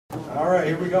All right,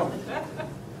 here we go.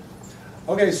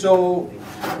 Okay, so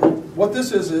what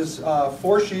this is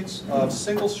 4 sheets of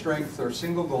single strength or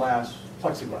single glass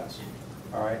plexiglass.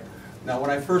 All right. Now, when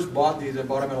I first bought these, I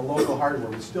bought them at a local hardware.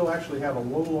 We still actually have a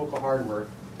local hardware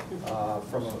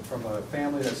from a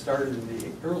family that started in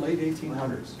the late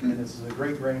 1800s, and this is a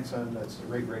great-grandson. That's a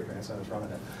great-great-grandson that's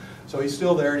running it. So he's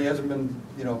still there, and he hasn't been,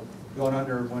 going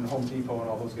under when Home Depot and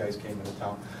all those guys came into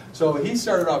town. So he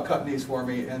started out cutting these for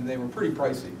me, and they were pretty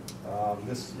pricey.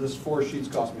 This 4 sheets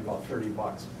cost me about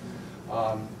 $30.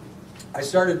 I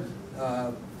started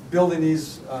building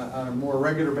these on a more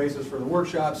regular basis for the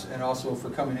workshops and also for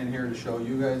coming in here to show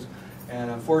you guys. And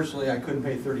unfortunately, I couldn't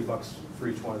pay $30 for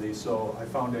each one of these, so I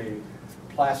found a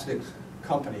plastic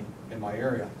company in my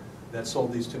area that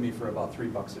sold these to me for about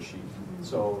 $3 a sheet.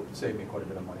 So it saved me quite a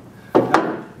bit of money.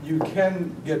 Now, you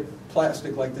can get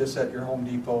plastic like this at your Home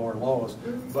Depot or Lowe's,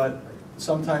 but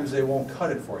sometimes they won't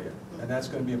cut it for you, and that's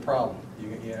going to be a problem.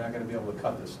 You're not going to be able to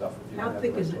cut this stuff if you don't have the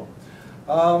right tool.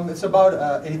 How thick is it? It's about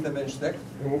 1/8 of an inch thick.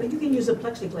 But you can use a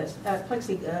plexiglass,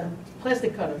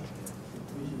 plastic cutter.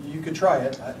 You could try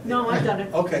it. No, I've done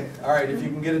it. Okay, all right. If you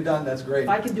can get it done, that's great. If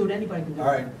I can do it, anybody can do it.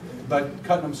 All right, but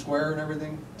cutting them square and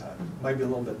everything might be a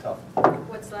little bit tough.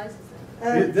 What size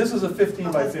is it? This is a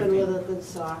 15 by 15. With a good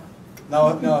saw. Now,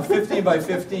 a 15 by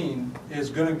 15 is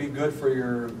going to be good for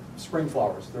your spring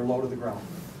flowers. They're low to the ground.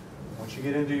 Once you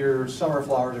get into your summer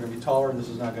flowers, they're going to be taller. This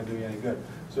is not going to do you any good.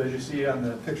 So as you see on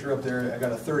the picture up there, I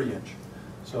got a 30-inch.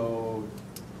 So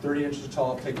 30 inches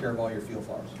tall, take care of all your field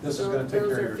flowers. This is going to take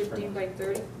care of your spring. Those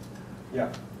are 15 by 30?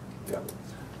 Yeah, yeah.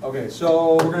 Okay,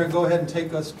 so we're going to go ahead and take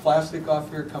this plastic off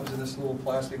here. It comes in this little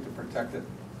plastic to protect it.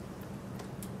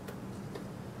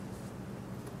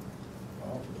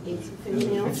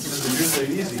 Fingernails. This is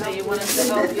usually easy. So you want us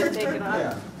to help you take it off?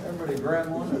 Yeah, everybody grab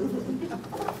one.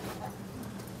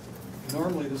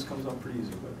 Normally this comes out pretty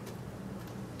easy, but.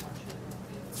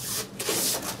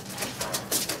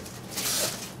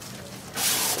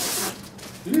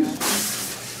 You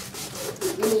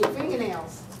need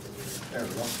fingernails. There we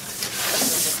go.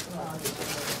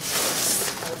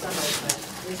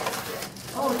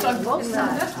 Oh, it's on both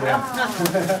sides. Yeah.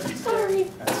 Sorry.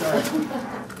 That's all right.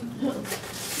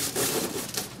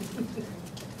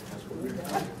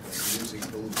 Using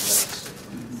blue glass.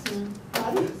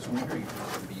 Pardon? So I'm hearing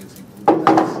you're be using blue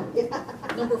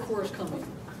glass. Number 4 is coming.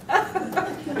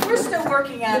 We're still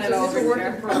working on it over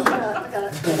here.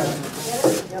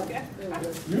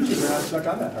 Usually they're not stuck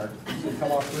on that hard. They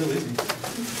come off real easy.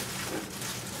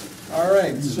 All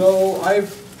right, so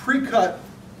I've pre-cut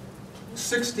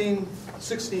 16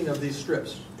 of these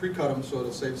strips. Pre-cut them so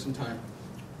it'll save some time.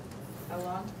 How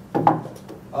long?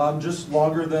 Just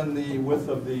longer than the width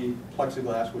of the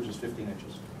plexiglass, which is 15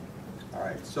 inches. All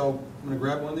right, so I'm going to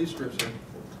grab one of these strips here.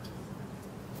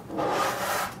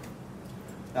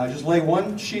 Now just lay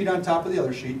one sheet on top of the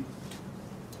other sheet.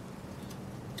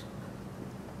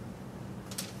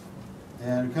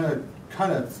 And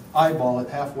kind of eyeball it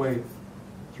halfway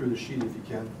through the sheet if you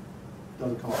can.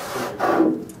 Doesn't come out perfect.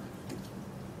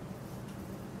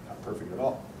 Not perfect at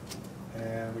all.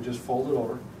 And we just fold it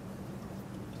over.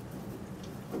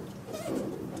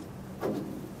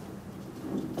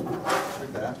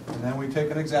 Like that. And then we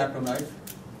take an X-Acto knife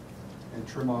and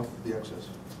trim off the excess.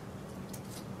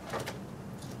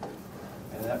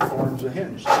 And that forms a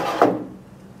hinge.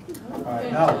 All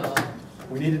right, now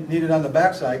we need it on the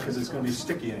back side because it's going to be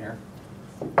sticky in here.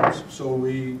 So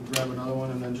we grab another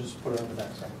one and then just put it on the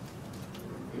back side.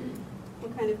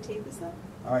 What kind of tape is that?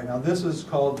 All right, now this is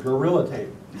called Gorilla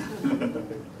Tape.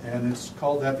 And it's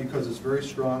called that because it's very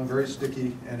strong, very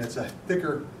sticky, and it's a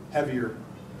thicker, heavier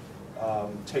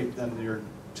tape than your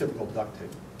typical duct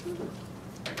tape.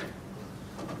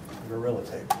 Gorilla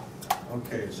Tape.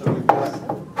 Okay, so we've got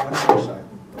one on each side.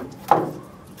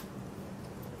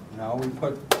 Now we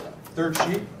put third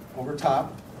sheet over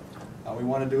top. Now we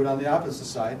want to do it on the opposite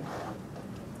side.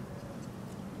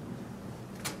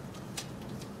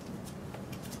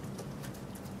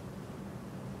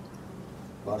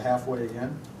 About halfway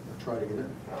again. We'll try to get it.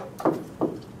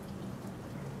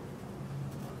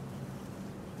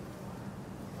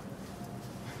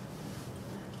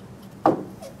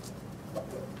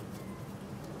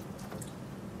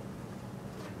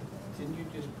 Didn't you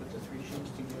just put the 3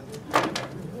 sheets together?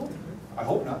 I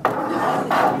hope not.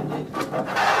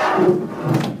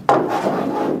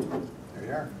 There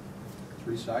you are.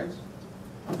 3 sides.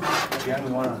 Again,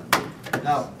 we want to.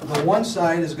 Now, the one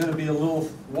side is going to be a little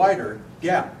wider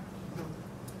gap.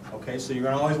 Okay, so you're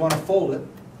going to always want to fold it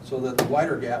so that the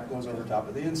wider gap goes over top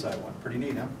of the inside one. Pretty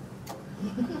neat, huh?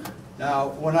 Now,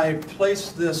 when I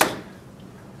place this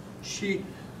sheet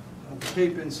of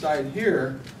tape inside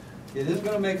here, It is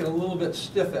going to make it a little bit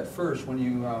stiff at first when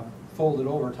you fold it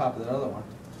over top of the other one.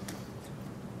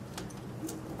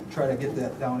 Try to get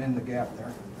that down in the gap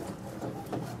there.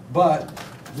 But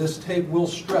this tape will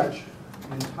stretch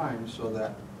in time so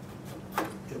that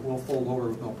it will fold over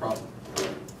with no problem.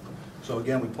 So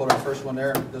again, we put our first one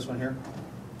there, this one here,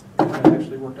 and it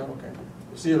actually worked out okay.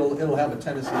 You see, it'll have a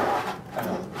tendency to kind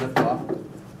of lift off.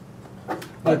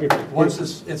 But once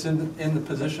it's in the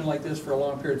position like this for a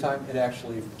long period of time, it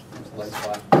actually lays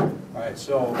flat. All right,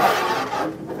 so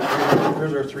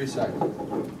here's our 3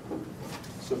 seconds.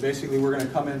 So basically, we're going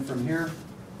to come in from here.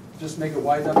 Just make it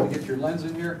wide enough to get your lens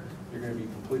in here. You're going to be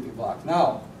completely blocked.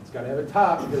 Now, it's got to have a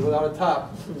top, because without a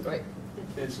top, Right.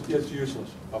 it's useless.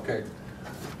 Okay.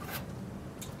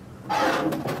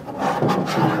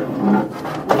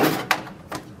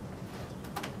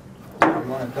 You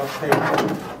want to duct tape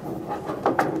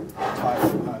tie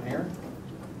it on here.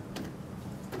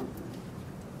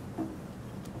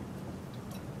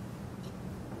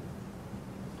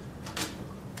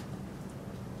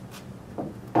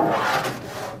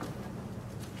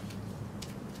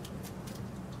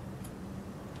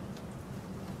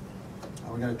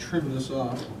 Now we got to trim this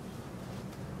off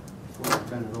before we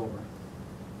bend it over.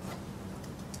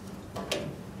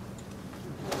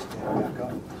 Stand back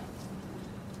up.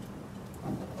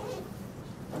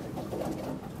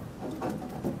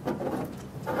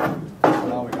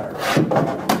 Now we got our.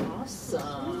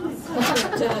 Awesome.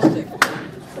 Fantastic.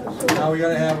 Now we got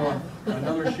to have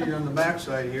another sheet on the back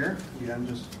side here. Again,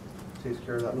 just takes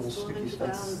care of that little sticky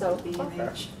stuff. So be an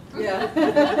inch. Yeah.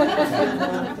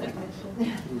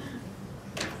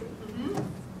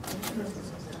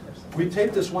 We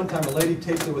taped this one time, a lady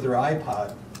taped it with her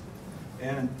iPod,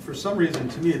 and for some reason,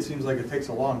 to me, it seems like it takes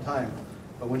a long time.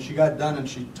 But when she got done and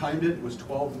she timed it, it was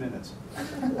 12 minutes.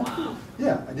 Wow.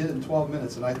 Yeah, I did it in 12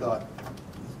 minutes, and I thought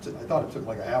it took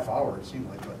like a half hour, it seemed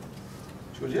like, but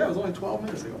she goes, yeah, it was only 12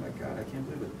 minutes. I go, oh my God, I can't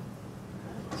believe it.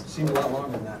 It seemed a lot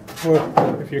longer than that.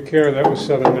 Well, if you care, that was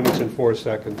 7 minutes and 4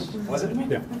 seconds. Was it?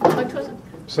 Yeah, What was it?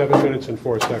 7 minutes and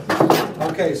 4 seconds.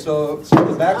 Okay, so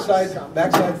the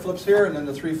backside flips here, and then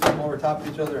the 3 flip over top of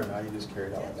each other, and now you just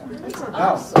carry it out like that.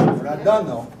 Now, we're not done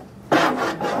though,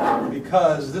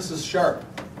 because this is sharp.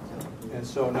 And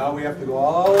so now we have to go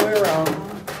all the way around.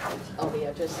 Oh,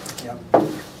 yeah, just. Yep.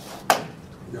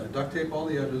 You gotta duct tape all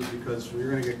the edges because you're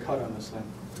gonna get cut on this thing.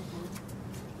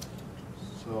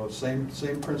 So same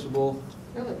principle.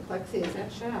 Really, plexi is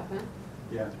that sharp, huh?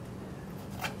 Yeah.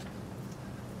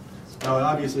 Now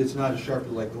obviously it's not as sharp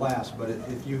like glass, but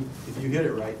if you hit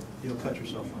it right, you'll cut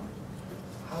yourself on it.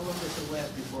 How long does it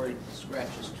last before it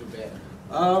scratches too bad?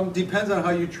 Depends on how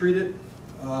you treat it.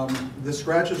 The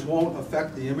scratches won't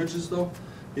affect the images though,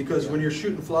 because when you're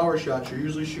shooting flower shots, you're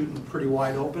usually shooting pretty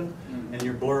wide open, and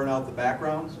you're blurring out the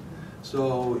backgrounds.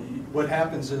 So what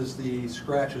happens is the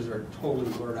scratches are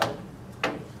totally blurred out.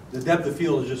 The depth of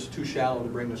field is just too shallow to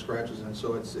bring the scratches in,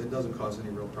 so it doesn't cause any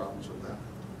real problems with that.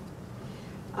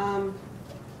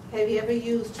 Have you ever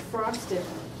used frosted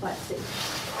plexi?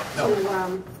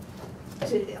 No.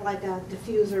 To like a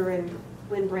diffuser and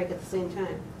windbreak at the same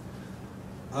time?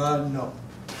 No.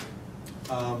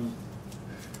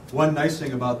 One nice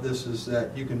thing about this is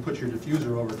that you can put your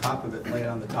diffuser over top of it and lay it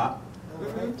on the top.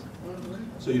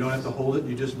 So you don't have to hold it,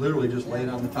 you just literally just lay it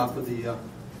on the top of the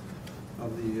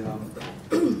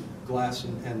glass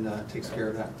and takes care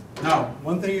of that. Now,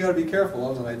 one thing you got to be careful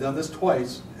of, and I've done this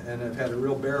twice, and I've had a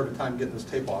real bear of a time getting this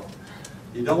tape off.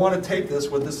 You don't want to tape this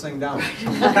with this thing down.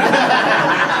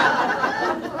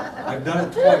 I've done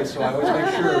it twice, so I always make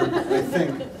sure, I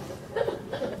think,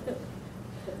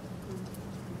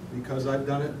 because I've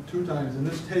done it 2 times, and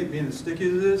this tape being as sticky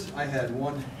as it is, I had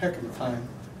one heck of a time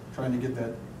trying to get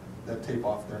that tape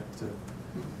off there too.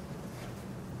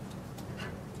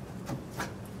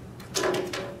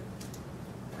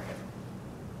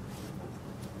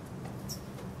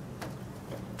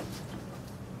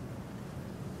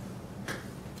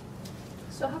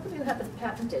 So how come you haven't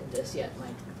patented this yet,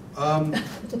 Mike?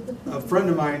 A friend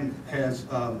of mine has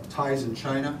ties in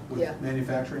China with Yeah.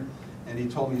 manufacturing, and he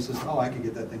told me, he says, oh, I could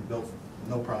get that thing built,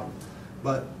 no problem.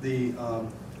 But the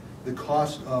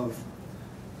cost of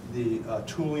the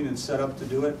tooling and setup to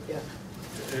do it, Yeah.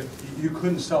 you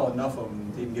couldn't sell enough of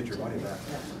them to even get your money back.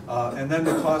 And then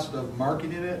the cost of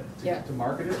marketing it, Yeah. to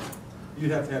market it,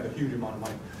 you'd have to have a huge amount of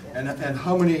money. And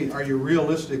how many are you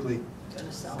realistically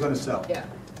going to sell? Yeah.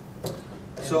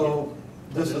 So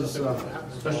this is,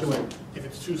 Especially when, if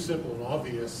it's too simple and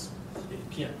obvious, you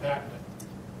can't patent it,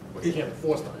 but you can't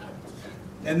enforce that.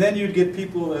 and then you'd get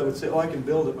people that would say, oh, I can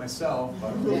build it myself, I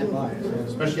don't build it mine.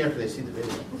 Especially after they see the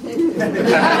video.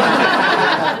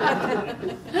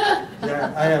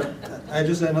 Yeah, I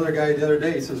just had another guy the other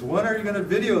day, he says, when are you gonna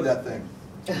video that thing?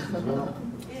 I said, well,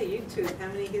 Yeah, YouTube, how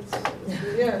many hits?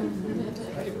 Yeah.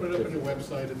 You put it up on your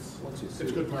website,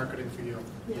 it's good marketing for you.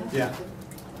 yeah.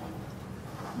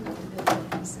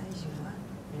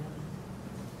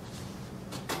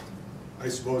 I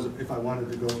suppose if I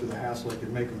wanted to go through the hassle, I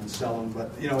could make them and sell them,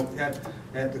 but, you know,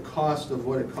 at the cost of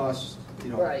what it costs, you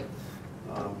know, Right.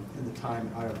 in the time,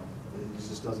 I don't know, it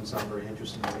just doesn't sound very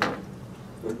interesting to me.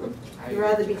 You'd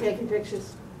rather be taking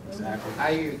pictures. Exactly,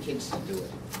 Hire your kids to do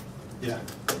it. yeah,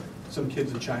 some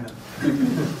kids in China. So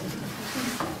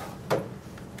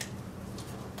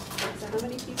how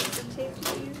many pieces of tape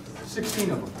do you use? 16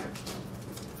 of them.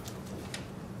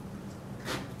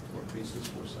 4 pieces,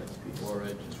 4 size pieces. Or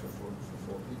just for four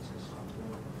pieces.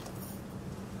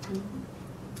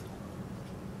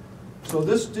 So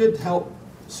this did help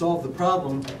solve the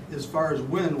problem as far as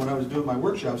wind when I was doing my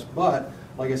workshops, but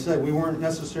like I said, we weren't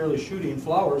necessarily shooting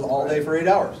flowers all day for 8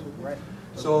 hours. Right.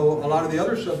 So a lot of the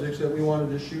other subjects that we wanted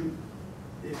to shoot,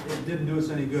 it didn't do us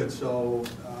any good. So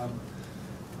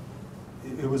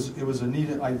it was a neat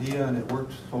idea and it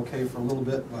worked okay for a little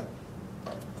bit, but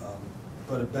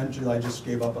eventually I just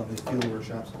gave up on these field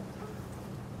workshops.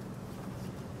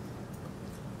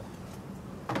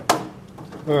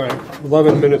 All right,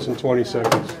 11 minutes and 20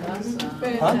 seconds.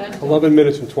 Huh? 11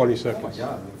 minutes and 20 Oh my seconds.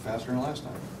 God, I mean, faster than last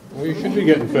time. Well, you should be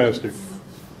getting faster.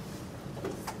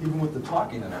 Even with the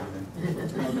talking and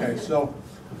everything. Okay, so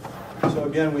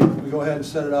again, we go ahead and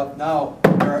set it up. Now,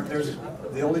 there's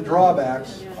the only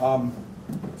drawbacks.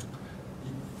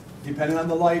 Depending on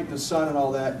the light, the sun and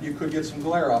all that, you could get some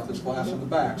glare off this glass in the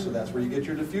back, so that's where you get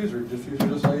your diffuser. Diffuser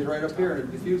just lays right up here and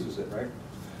it diffuses it, right?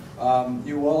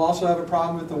 You will also have a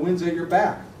problem if the wind's at your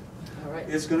back. All right.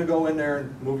 It's gonna go in there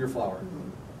and move your flower.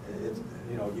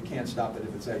 You know, you can't stop it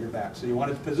if it's at your back. So you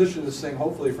want to position this thing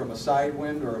hopefully from a side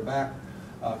wind or a back,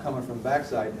 coming from the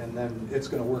backside, and then it's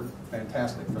going to work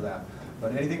fantastic for that.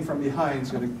 But anything from behind,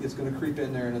 it's going to creep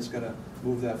in there and it's going to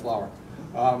move that flower.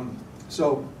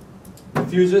 So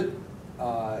diffuse it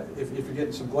if you're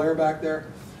getting some glare back there.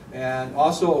 And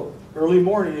also, early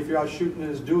morning, if you're out shooting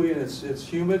and it's dewy and it's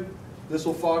humid, this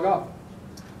will fog up.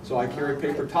 So I carry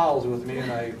paper towels with me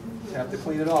and I have to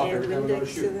clean it off every time I go to Windex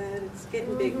to shoot. that, it's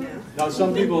getting big now. Now,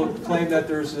 some people claim that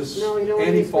there's this No, you don't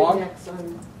want to use anti-fog. Windex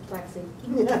on plexi.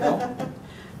 No?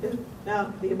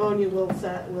 No, the ammonia will,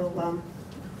 Dissolve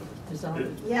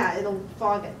it. yeah, it'll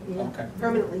fog it Okay.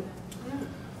 permanently.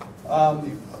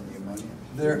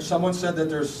 Someone said that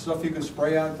there's stuff you can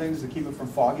spray on things to keep it from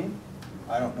fogging.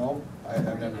 I don't know. I've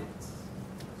never.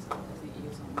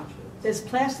 There's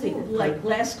plastic, like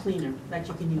glass cleaner that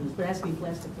you can use, but it has to be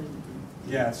plastic cleaner.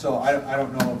 Yeah, so I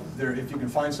don't know if you can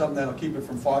find something that'll keep it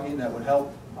from fogging, that would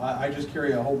help. I just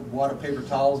carry a whole wad of paper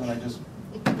towels and I just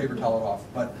paper towel it off.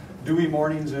 But dewy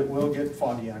mornings, it will get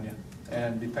foggy on you,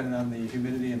 and depending on the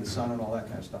humidity and the sun and all that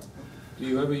kind of stuff. Do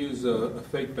you ever use a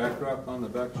fake backdrop on the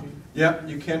back sheet? Yep,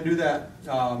 you can do that.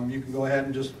 You can go ahead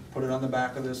and just put it on the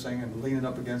back of this thing and lean it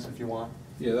up against it if you want.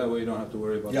 Yeah, that way you don't have to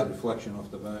worry about Yep. the reflection off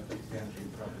the back. Yeah.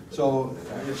 So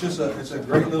it's a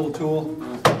great little tool.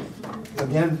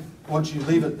 Again, once you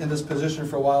leave it in this position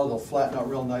for a while, it'll flatten out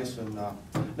real nice. And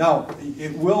now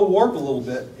it will warp a little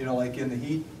bit, you know, like in the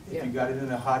heat. If you got it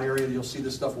in a hot area, you'll see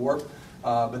this stuff warp.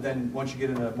 But then once you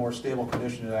get in a more stable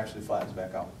condition, it actually flattens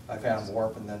back out. I've had them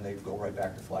warp and then they go right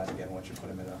back to flat again once you put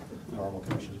them in a normal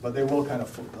conditions. But they will kind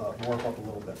of warp up a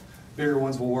little bit. Bigger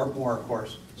ones will warp more, of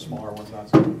course. Smaller ones not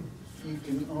so. You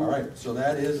can, All right, so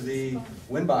that is the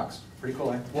Wind-Box. Pretty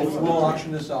cool, eh? We'll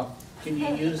auction this off. Can you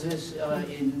use this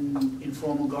in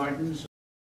informal gardens